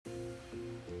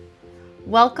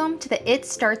Welcome to the It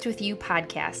Starts With You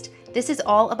podcast. This is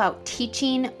all about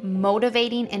teaching,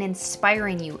 motivating, and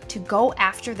inspiring you to go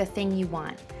after the thing you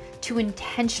want, to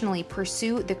intentionally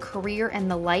pursue the career and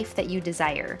the life that you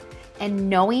desire, and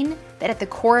knowing that at the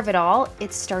core of it all,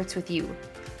 it starts with you.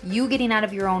 You getting out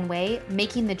of your own way,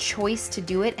 making the choice to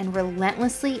do it, and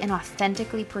relentlessly and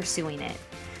authentically pursuing it.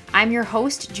 I'm your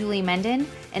host, Julie Menden,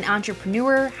 an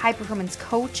entrepreneur, high-performance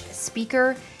coach,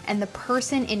 speaker, and the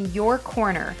person in your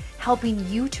corner helping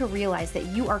you to realize that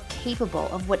you are capable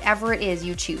of whatever it is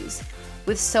you choose.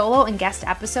 With solo and guest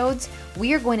episodes,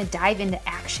 we are going to dive into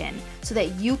action so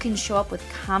that you can show up with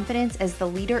confidence as the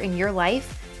leader in your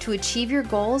life to achieve your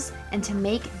goals and to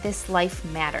make this life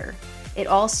matter. It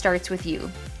all starts with you.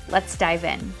 Let's dive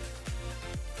in.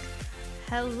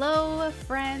 Hello,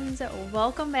 friends.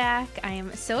 Welcome back. I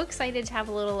am so excited to have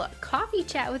a little coffee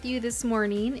chat with you this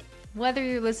morning. Whether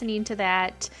you're listening to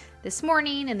that this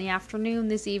morning, in the afternoon,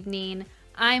 this evening,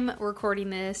 I'm recording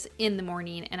this in the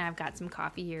morning and I've got some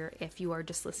coffee here if you are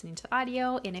just listening to the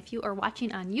audio. And if you are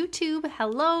watching on YouTube,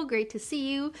 hello, great to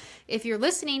see you. If you're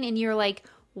listening and you're like,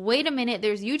 wait a minute,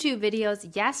 there's YouTube videos.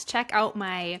 Yes, check out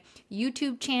my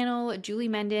YouTube channel, Julie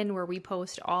Menden, where we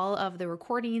post all of the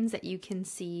recordings that you can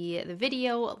see the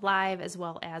video live as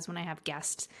well as when I have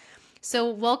guests. So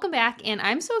welcome back, and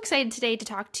I'm so excited today to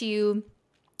talk to you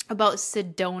about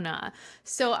Sedona.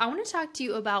 So I want to talk to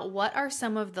you about what are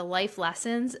some of the life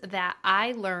lessons that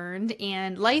I learned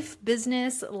and life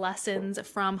business lessons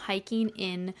from hiking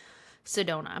in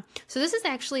Sedona. So this is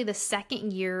actually the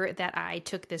second year that I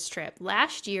took this trip.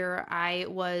 Last year, I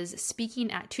was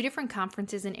speaking at two different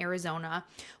conferences in Arizona.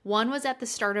 One was at the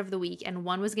start of the week and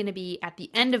one was going to be at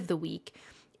the end of the week.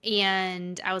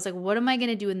 And I was like, what am I going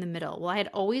to do in the middle? Well, I had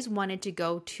always wanted to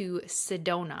go to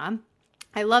Sedona.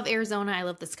 I love Arizona. I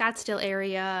love the Scottsdale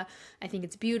area. I think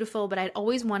it's beautiful, but I'd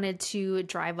always wanted to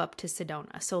drive up to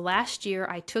Sedona. So last year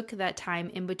I took that time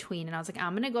in between and I was like,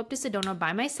 I'm going to go up to Sedona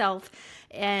by myself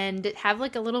and have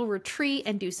like a little retreat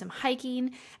and do some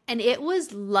hiking. And it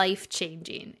was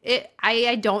life-changing.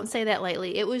 I don't say that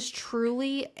lightly. It was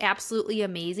truly absolutely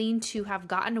amazing to have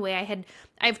gotten away.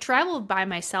 I've traveled by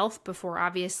myself before,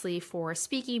 obviously for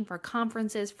speaking, for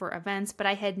conferences, for events, but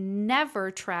I had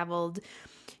never traveled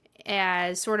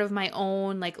as sort of my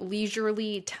own like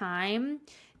leisurely time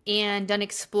and done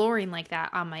exploring like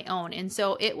that on my own. And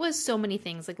so it was so many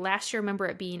things. Like last year, I remember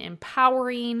it being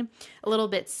empowering, a little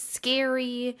bit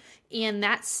scary, and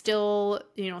that still,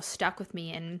 stuck with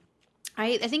me. And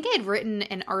I think I had written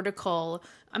an article.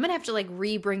 I'm going to have to like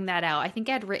re-bring that out. I think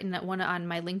I had written that one on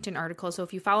my LinkedIn article. So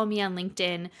if you follow me on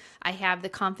LinkedIn, I have the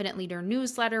Confident Leader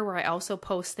newsletter where I also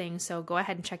post things. So go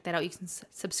ahead and check that out. You can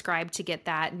subscribe to get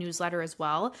that newsletter as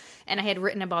well. And I had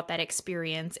written about that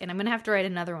experience, and I'm going to have to write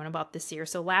another one about this year.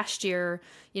 So last year,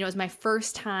 it was my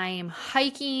first time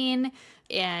hiking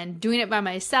and doing it by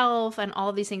myself and all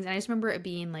of these things. And I just remember it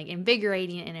being like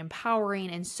invigorating and empowering,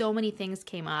 and so many things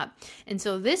came up. And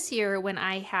so this year when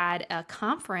I had a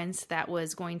conference that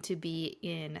was going to be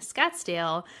in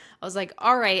Scottsdale, I was like,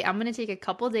 all right, I'm going to take a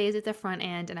couple days at the front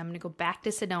end and I'm going to go back to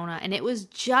Sedona. And it was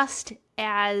just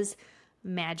as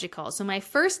magical. So my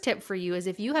first tip for you is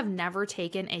if you have never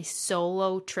taken a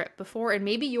solo trip before, and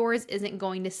maybe yours isn't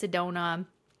going to Sedona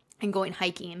and going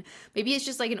hiking. Maybe it's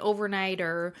just like an overnight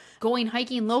or going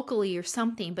hiking locally or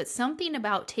something, but something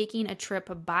about taking a trip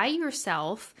by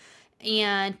yourself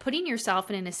and putting yourself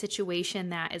in a situation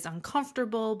that is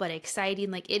uncomfortable but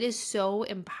exciting. Like, it is so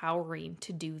empowering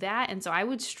to do that. And so I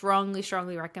would strongly,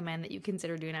 strongly recommend that you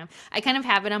consider doing it. I kind of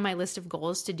have it on my list of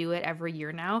goals to do it every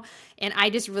year now. And I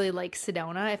just really like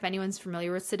Sedona. If anyone's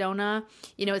familiar with Sedona,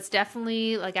 it's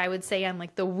definitely like, I would say on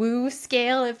like the woo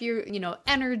scale, if you're,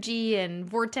 energy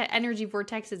and energy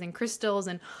vortexes and crystals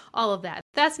and all of that.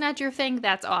 If that's not your thing,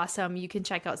 that's awesome. You can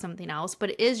check out something else, but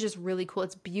it is just really cool.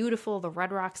 It's beautiful. The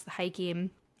red rocks, the hiking.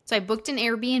 So I booked an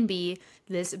Airbnb,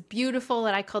 this beautiful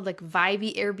that I called like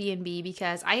vibey Airbnb,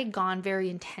 because I had gone very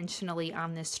intentionally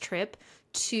on this trip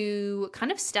to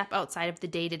kind of step outside of the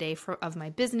day-to-day of my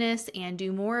business and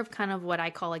do more of kind of what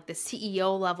I call like the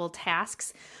CEO level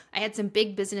tasks. I had some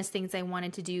big business things I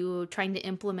wanted to do, trying to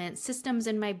implement systems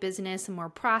in my business and more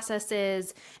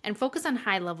processes and focus on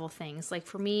high level things. Like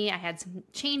for me, I had some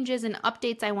changes and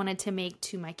updates I wanted to make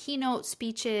to my keynote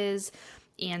speeches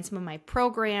and some of my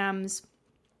programs.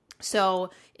 So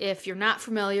if you're not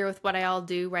familiar with what I all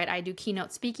do, right, I do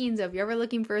keynote speaking. So if you're ever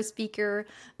looking for a speaker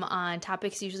on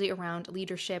topics usually around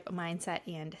leadership, mindset,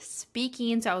 and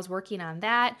speaking, so I was working on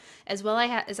that, as well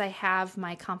as I have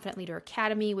my Confident Leader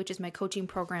Academy, which is my coaching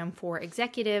program for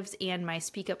executives, and my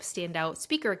Speak Up, Stand Out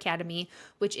Speaker Academy,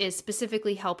 which is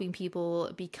specifically helping people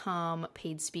become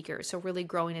paid speakers. So really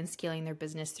growing and scaling their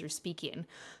business through speaking.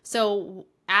 So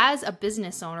as a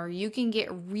business owner, you can get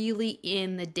really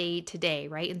in the day-to-day,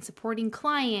 right? And supporting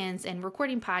clients and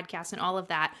recording podcasts and all of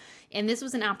that. And this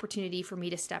was an opportunity for me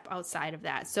to step outside of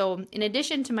that. So in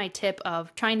addition to my tip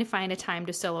of trying to find a time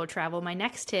to solo travel, my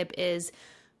next tip is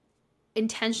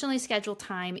intentionally schedule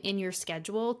time in your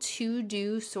schedule to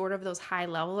do sort of those high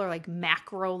level or like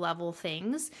macro level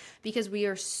things, because we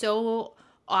are so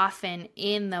often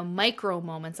in the micro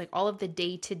moments, like all of the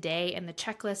day-to-day and the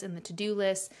checklist and the to-do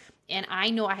list. And I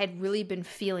know I had really been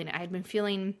feeling it. I had been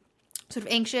feeling sort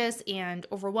of anxious and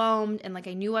overwhelmed, and like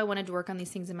I knew I wanted to work on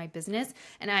these things in my business.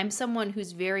 And I'm someone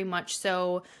who's very much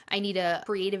so, I need a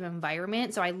creative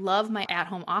environment. So I love my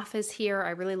at-home office here.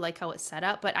 I really like how it's set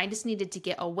up, but I just needed to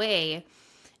get away.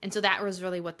 And so that was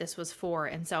really what this was for.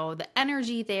 And so the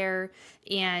energy there,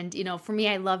 and for me,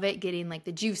 I love it getting like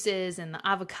the juices and the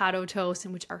avocado toast,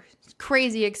 and which are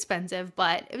crazy expensive,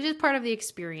 but it was just part of the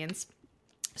experience.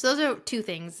 So those are two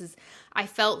things. Is I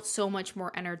felt so much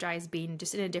more energized being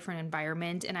just in a different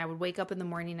environment, and I would wake up in the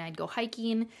morning and I'd go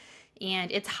hiking, and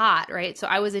it's hot, right? So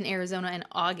I was in Arizona in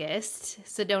August.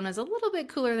 Sedona's a little bit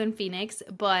cooler than Phoenix,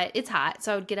 but it's hot.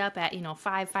 So I would get up at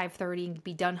 5:30 and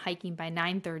be done hiking by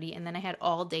 9:30, and then I had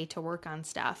all day to work on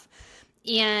stuff.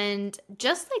 And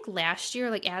just like last year,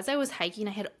 like as I was hiking,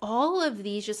 I had all of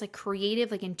these just like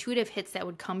creative, like intuitive hits that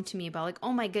would come to me about like,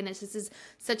 oh my goodness, this is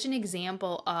such an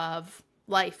example of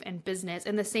life and business.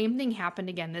 And the same thing happened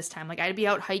again this time. Like I'd be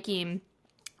out hiking,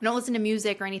 I don't listen to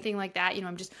music or anything like that.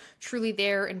 I'm just truly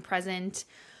there and present.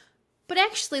 But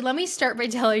actually, let me start by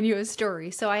telling you a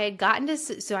story. So I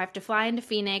have to fly into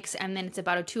Phoenix, and then it's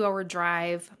about a 2-hour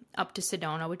drive up to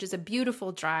Sedona, which is a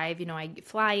beautiful drive. I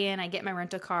fly in, I get my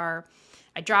rental car,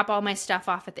 I drop all my stuff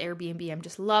off at the Airbnb. I'm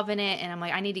just loving it. And I'm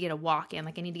like, I need to get a walk in.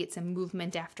 Like I need to get some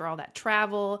movement after all that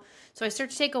travel. So I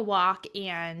start to take a walk,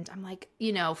 and I'm like,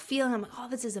 I'm like, oh,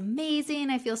 this is amazing.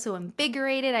 I feel so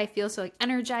invigorated. I feel so like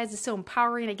energized. It's so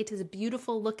empowering. I get to this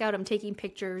beautiful lookout. I'm taking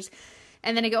pictures.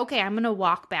 And then I go, okay, I'm going to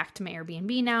walk back to my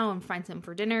Airbnb now and find something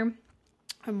for dinner.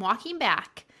 I'm walking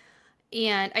back,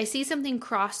 and I see something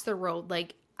cross the road.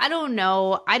 Like, I don't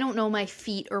know my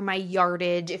feet or my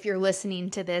yardage. If you're listening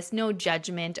to this, no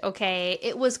judgment, okay?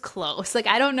 It was close. Like,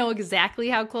 I don't know exactly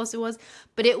how close it was,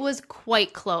 but it was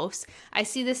quite close. I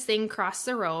see this thing cross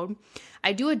the road.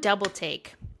 I do a double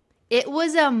take. It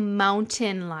was a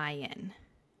mountain lion.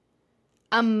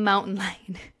 A mountain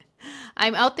lion.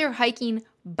 I'm out there hiking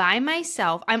by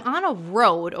myself. I'm on a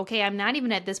road, okay? I'm not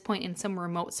even at this point in some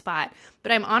remote spot,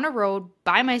 but I'm on a road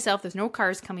by myself. There's no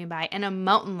cars coming by, and a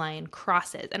mountain lion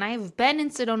crosses. And I have been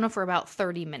in Sedona for about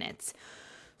 30 minutes.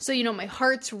 So, my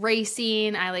heart's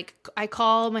racing. I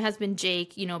call my husband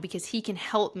Jake, because he can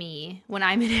help me when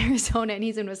I'm in Arizona and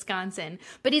he's in Wisconsin.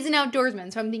 But he's an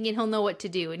outdoorsman, so I'm thinking he'll know what to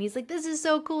do. And he's like, this is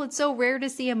so cool. It's so rare to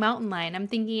see a mountain lion. I'm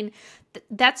thinking,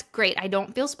 that's great. I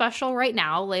don't feel special right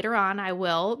now. Later on, I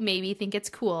will maybe think it's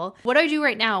cool. What do I do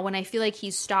right now when I feel like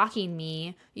he's stalking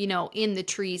me, in the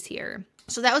trees here?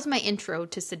 So that was my intro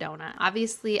to Sedona.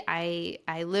 Obviously,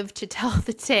 I lived to tell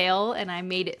the tale, and I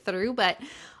made it through, but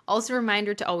also a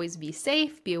reminder to always be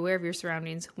safe, be aware of your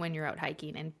surroundings when you're out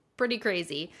hiking, and pretty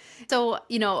crazy. So,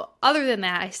 other than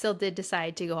that, I still did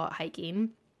decide to go out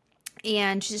hiking,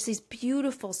 and just these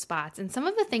beautiful spots. And some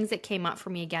of the things that came up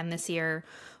for me again this year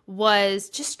was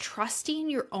just trusting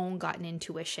your own gut and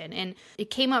intuition. And it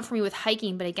came up for me with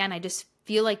hiking, but again, I just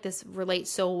feel like this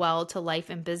relates so well to life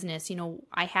and business.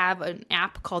 I have an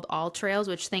app called All Trails,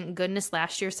 which thank goodness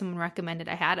last year someone recommended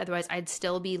I had. Otherwise, I'd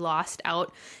still be lost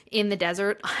out in the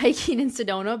desert hiking in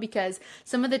Sedona because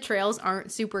some of the trails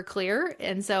aren't super clear.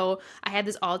 And so I had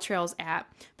this All Trails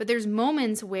app. But there's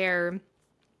moments where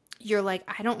you're like,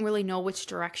 I don't really know which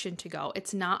direction to go.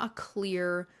 It's not a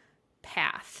clear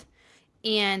path.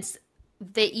 And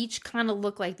they each kind of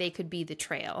look like they could be the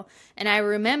trail. And I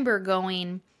remember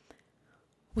going,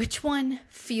 which one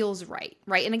feels right?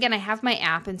 And again, I have my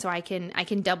app, and so I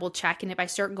can double check. And if I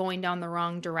start going down the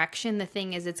wrong direction, the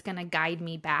thing is it's going to guide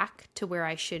me back to where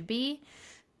I should be.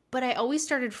 But I always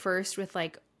started first with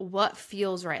like, what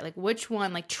feels right? Like which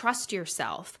one, like trust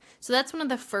yourself. So that's one of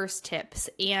the first tips.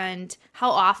 And how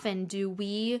often do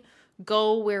we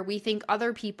go where we think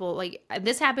other people, like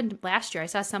this happened last year. I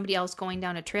saw somebody else going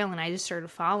down a trail and I just started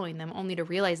following them only to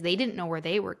realize they didn't know where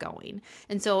they were going.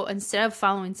 And so instead of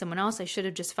following someone else, I should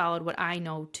have just followed what I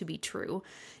know to be true.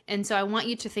 And so I want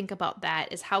you to think about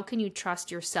that, is how can you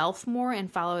trust yourself more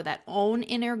and follow that own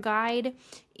inner guide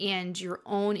and your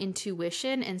own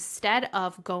intuition instead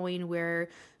of going where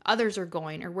others are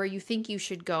going or where you think you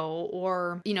should go,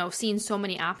 or, seeing so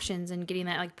many options and getting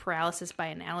that like paralysis by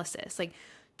analysis. Like,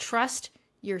 trust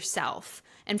yourself.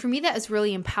 And for me, that is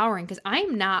really empowering because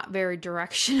I'm not very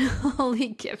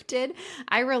directionally gifted.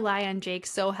 I rely on Jake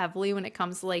so heavily when it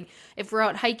comes to like, if we're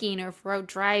out hiking or if we're out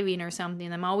driving or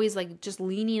something, I'm always like just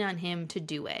leaning on him to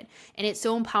do it. And it's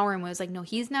so empowering when it's like, no,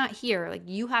 he's not here. Like,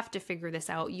 you have to figure this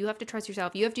out. You have to trust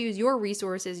yourself. You have to use your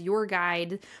resources, your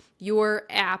guide, your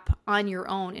app on your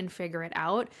own and figure it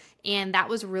out. And that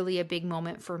was really a big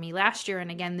moment for me last year.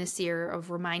 And again, this year, of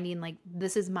reminding like,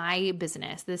 this is my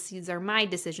business. These are my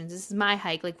decisions. This is my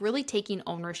hike, like really taking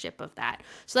ownership of that.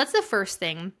 So that's the first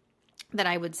thing that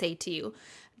I would say to you.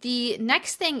 The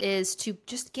next thing is to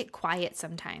just get quiet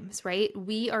sometimes, right?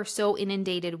 We are so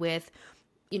inundated with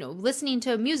listening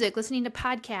to music, listening to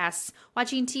podcasts,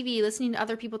 watching TV, listening to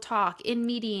other people talk, in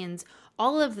meetings,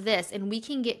 all of this. And we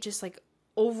can get just like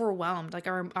overwhelmed. Like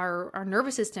our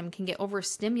nervous system can get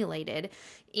overstimulated.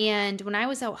 And when I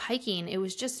was out hiking, it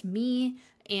was just me.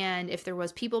 And if there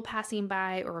was people passing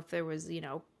by, or if there was,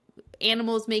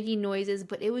 animals making noises,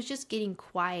 but it was just getting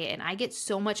quiet. And I get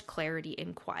so much clarity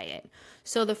in quiet.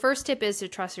 So the first tip is to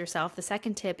trust yourself. The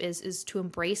second tip is to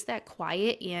embrace that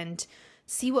quiet and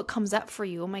see what comes up for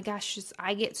you. Oh my gosh,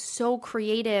 I get so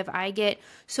creative. I get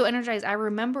so energized. I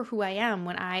remember who I am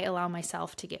when I allow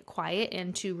myself to get quiet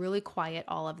and to really quiet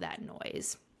all of that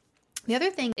noise. The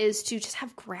other thing is to just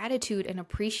have gratitude and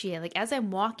appreciate. Like, as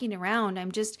I'm walking around,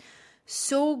 I'm just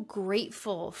so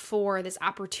grateful for this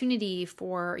opportunity,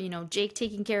 for, Jake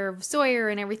taking care of Sawyer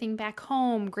and everything back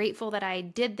home. Grateful that I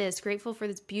did this. Grateful for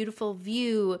this beautiful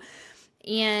view.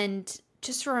 And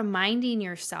just reminding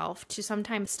yourself to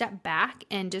sometimes step back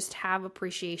and just have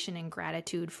appreciation and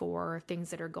gratitude for things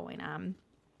that are going on.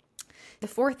 The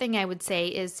fourth thing I would say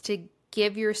is to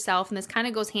give yourself, and this kind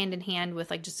of goes hand in hand with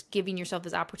like just giving yourself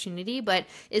this opportunity, but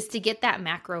is to get that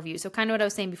macro view. So kind of what I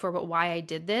was saying before about why I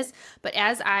did this, but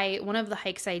one of the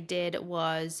hikes I did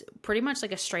was pretty much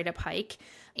like a straight up hike.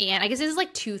 And I guess it's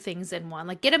like two things in one,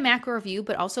 like get a macro view,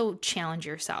 but also challenge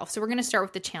yourself. So we're going to start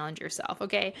with the challenge yourself.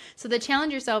 Okay. So the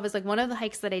challenge yourself is like one of the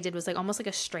hikes that I did was like almost like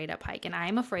a straight up hike, and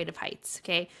I'm afraid of heights.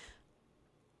 Okay.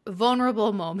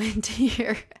 Vulnerable moment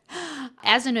here.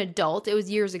 As an adult, it was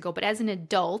years ago, but as an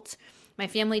adult, my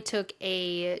family took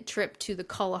a trip to the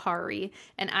Kalahari,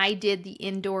 and I did the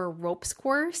indoor ropes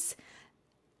course,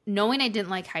 knowing I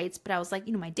didn't like heights, but I was like,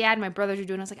 my dad and my brothers are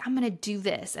doing it. I was like, I'm going to do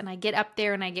this. And I get up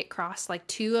there and I get across like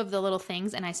two of the little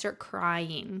things, and I start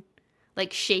crying,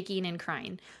 like shaking and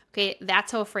crying. Okay,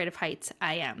 that's how afraid of heights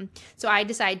I am. So I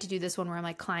decided to do this one where I'm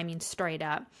like climbing straight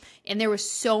up. And there were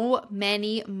so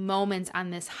many moments on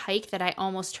this hike that I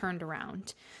almost turned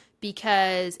around,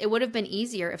 because it would have been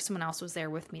easier if someone else was there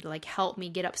with me to like help me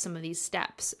get up some of these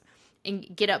steps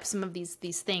and get up some of these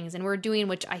things. And we're doing,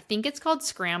 which I think it's called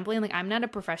scrambling. Like, I'm not a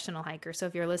professional hiker, so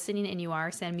if you're listening and you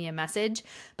are, send me a message.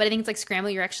 But I think it's like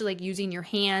scrambling. You're actually like using your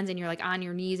hands and you're like on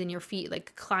your knees and your feet,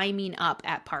 like climbing up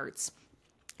at parts.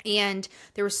 And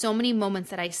there were so many moments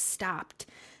that I stopped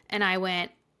and I went,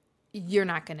 you're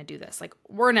not going to do this. Like,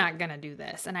 we're not going to do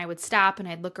this. And I would stop and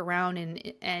I'd look around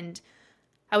and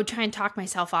I would try and talk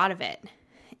myself out of it.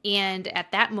 And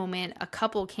at that moment, a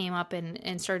couple came up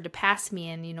and started to pass me.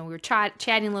 And, we were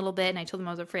chatting a little bit, and I told them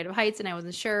I was afraid of heights and I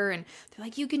wasn't sure. And they're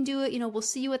like, you can do it. We'll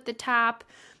see you at the top.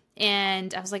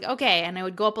 And I was like, okay. And I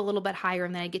would go up a little bit higher,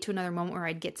 and then I'd get to another moment where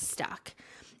I'd get stuck.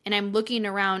 And I'm looking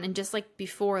around, and just like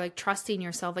before, like trusting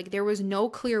yourself, like there was no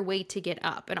clear way to get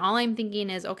up. And all I'm thinking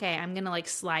is, okay, I'm going to like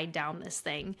slide down this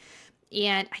thing.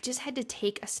 And I just had to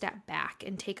take a step back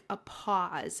and take a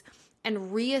pause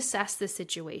and reassess the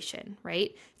situation,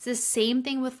 right? It's the same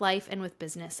thing with life and with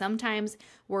business. Sometimes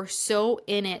we're so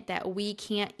in it that we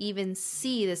can't even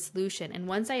see the solution. And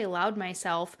once I allowed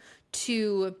myself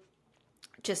to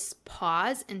just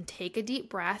pause and take a deep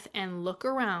breath and look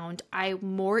around, I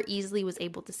more easily was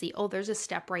able to see, oh, there's a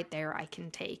step right there I can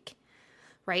take,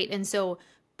 right? And so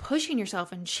pushing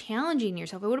yourself and challenging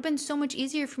yourself, it would have been so much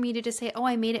easier for me to just say, oh,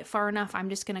 I made it far enough, I'm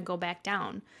just going to go back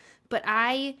down. But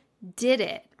I did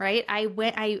it, right?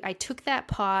 I took that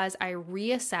pause, I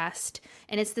reassessed,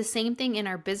 and it's the same thing in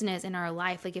our business, in our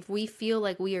life. Like if we feel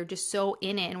like we are just so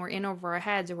in it and we're in over our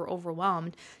heads or we're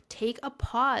overwhelmed, take a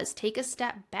pause, take a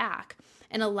step back.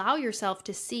 and allow yourself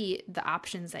to see the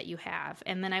options that you have.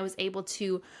 And then I was able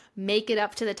to make it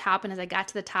up to the top. And as I got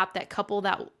to the top, that couple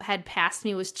that had passed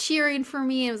me was cheering for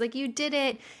me. It was like, you did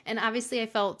it. And obviously I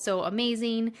felt so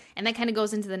amazing. And that kind of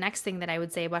goes into the next thing that I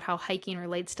would say about how hiking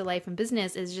relates to life and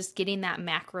business is just getting that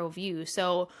macro view.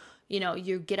 So,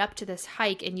 you get up to this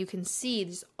hike and you can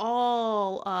see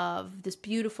all of this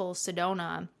beautiful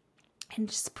Sedona, and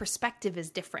just perspective is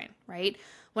different, right?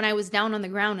 When I was down on the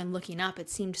ground and looking up, it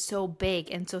seemed so big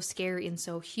and so scary and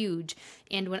so huge.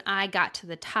 And when I got to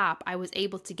the top, I was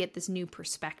able to get this new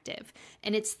perspective.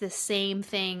 And it's the same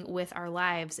thing with our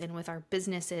lives and with our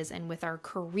businesses and with our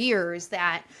careers,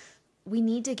 that we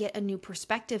need to get a new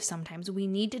perspective sometimes. We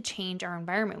need to change our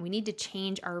environment. We need to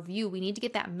change our view. We need to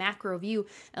get that macro view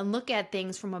and look at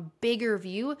things from a bigger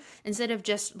view instead of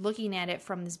just looking at it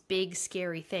from this big,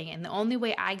 scary thing. And the only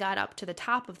way I got up to the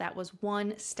top of that was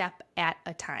one step at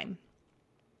a time.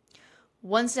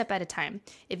 One step at a time.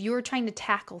 If you are trying to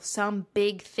tackle some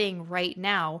big thing right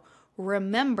now,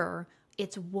 remember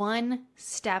it's one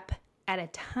step at a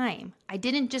time. I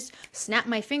didn't just snap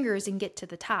my fingers and get to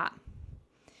the top.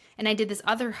 And I did this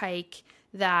other hike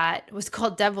that was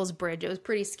called Devil's Bridge. It was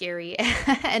pretty scary.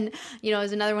 And, it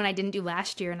was another one I didn't do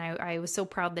last year. And I was so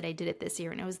proud that I did it this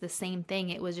year. And it was the same thing.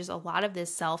 It was just a lot of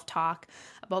this self-talk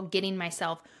about getting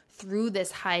myself through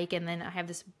this hike. And then I have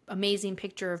this amazing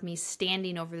picture of me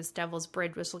standing over this Devil's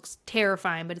Bridge, which looks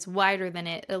terrifying, but it's wider than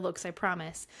it looks, I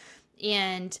promise.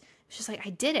 And it's just like, I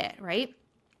did it, right?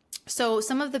 So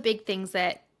some of the big things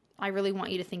that I really want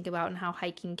you to think about and how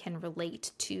hiking can relate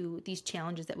to these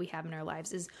challenges that we have in our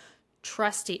lives is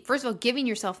trusting, first of all, giving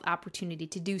yourself the opportunity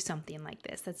to do something like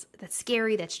this. That's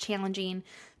scary, that's challenging,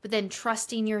 but then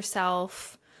trusting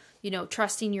yourself,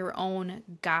 trusting your own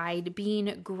guide,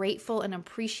 being grateful and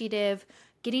appreciative,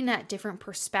 getting that different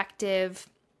perspective,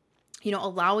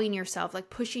 allowing yourself,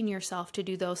 like pushing yourself to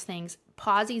do those things,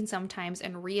 pausing sometimes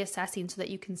and reassessing so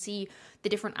that you can see the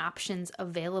different options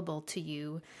available to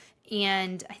you.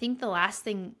 And I think the last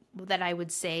thing that I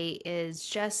would say is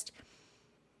just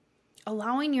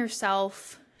allowing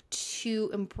yourself to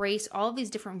embrace all of these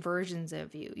different versions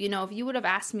of you. If you would have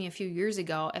asked me a few years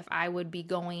ago if I would be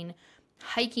going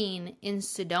hiking in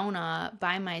Sedona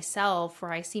by myself,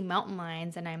 where I see mountain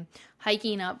lions and I'm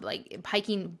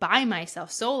hiking by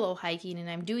myself, solo hiking, and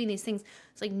I'm doing these things.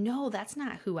 It's like, no, that's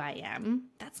not who I am.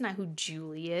 That's not who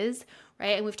Julie is,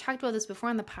 right? And we've talked about this before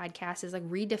on the podcast, is like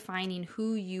redefining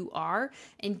who you are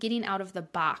and getting out of the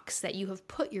box that you have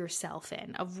put yourself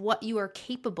in of what you are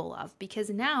capable of. Because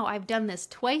now I've done this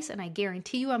twice and I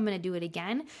guarantee you I'm going to do it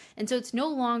again. And so it's no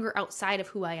longer outside of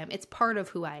who I am. It's part of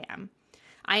who I am.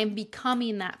 I am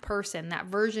becoming that person, that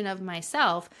version of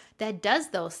myself that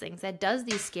does those things, that does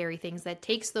these scary things, that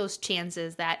takes those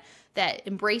chances, that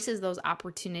embraces those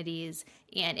opportunities,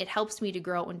 and it helps me to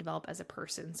grow and develop as a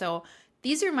person. So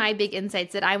these are my big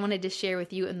insights that I wanted to share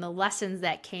with you, and the lessons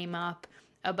that came up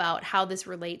about how this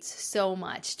relates so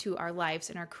much to our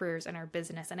lives and our careers and our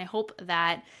business. And I hope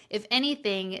that, if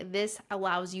anything, this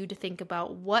allows you to think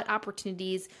about what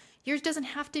opportunities. Yours doesn't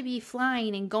have to be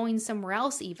flying and going somewhere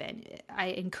else even. I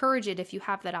encourage it if you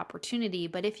have that opportunity,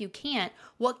 but if you can't,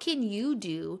 what can you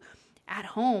do at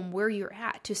home where you're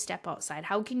at to step outside?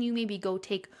 How can you maybe go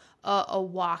take a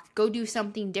walk, go do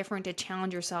something different to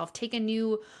challenge yourself, take a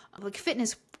new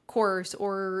fitness course,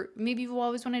 or maybe you've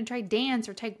always wanted to try dance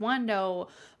or taekwondo,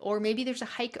 or maybe there's a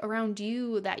hike around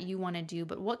you that you want to do,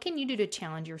 but what can you do to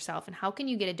challenge yourself, and how can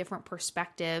you get a different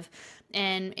perspective?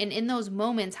 And in those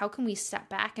moments, how can we step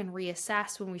back and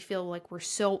reassess when we feel like we're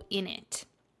so in it?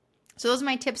 So those are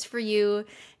my tips for you,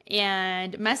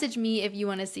 and message me if you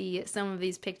want to see some of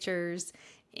these pictures.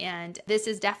 And this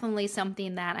is definitely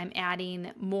something that I'm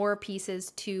adding more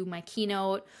pieces to my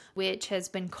keynote, which has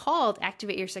been called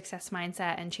Activate Your Success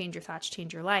Mindset and Change Your Thoughts,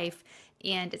 Change Your Life.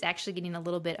 And it's actually getting a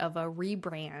little bit of a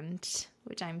rebrand,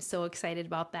 which I'm so excited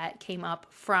about. That came up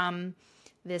from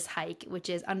this hike, which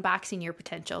is Unboxing Your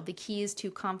Potential, the keys to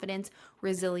confidence,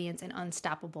 resilience, and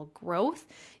unstoppable growth.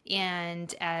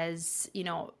 And as you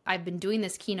know, I've been doing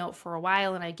this keynote for a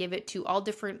while, and I give it to all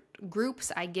different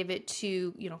groups. I give it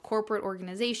to, corporate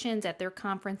organizations at their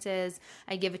conferences.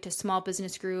 I give it to small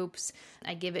business groups.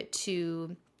 I give it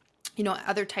to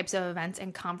other types of events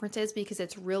and conferences, because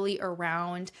it's really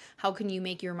around how can you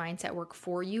make your mindset work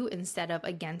for you instead of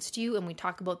against you. And we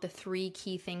talk about the 3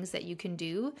 key things that you can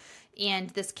do.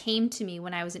 And this came to me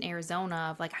when I was in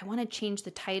Arizona of I want to change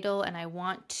the title, and I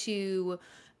want to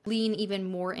lean even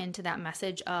more into that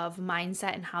message of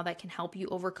mindset and how that can help you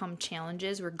overcome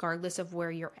challenges regardless of where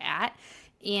you're at.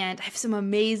 And I have some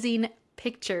amazing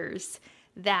pictures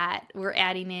that we're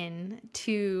adding in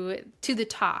to the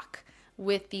talk,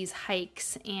 with these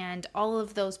hikes and all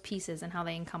of those pieces and how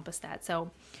they encompass that. So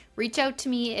reach out to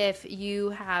me if you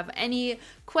have any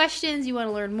questions, you want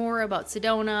to learn more about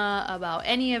Sedona, about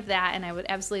any of that, and I would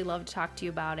absolutely love to talk to you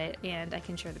about it, and I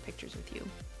can share the pictures with you.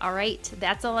 All right,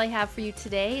 that's all I have for you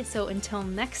today. So until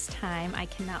next time, I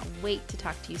cannot wait to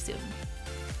talk to you soon.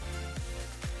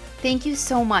 Thank you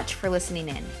so much for listening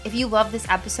in. If you love this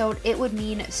episode, it would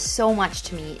mean so much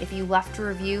to me if you left a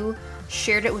review,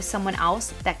 shared it with someone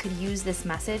else that could use this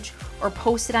message, or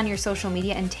post it on your social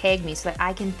media and tag me so that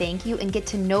I can thank you and get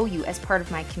to know you as part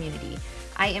of my community.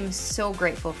 I am so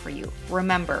grateful for you.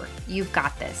 Remember, you've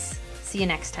got this. See you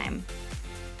next time.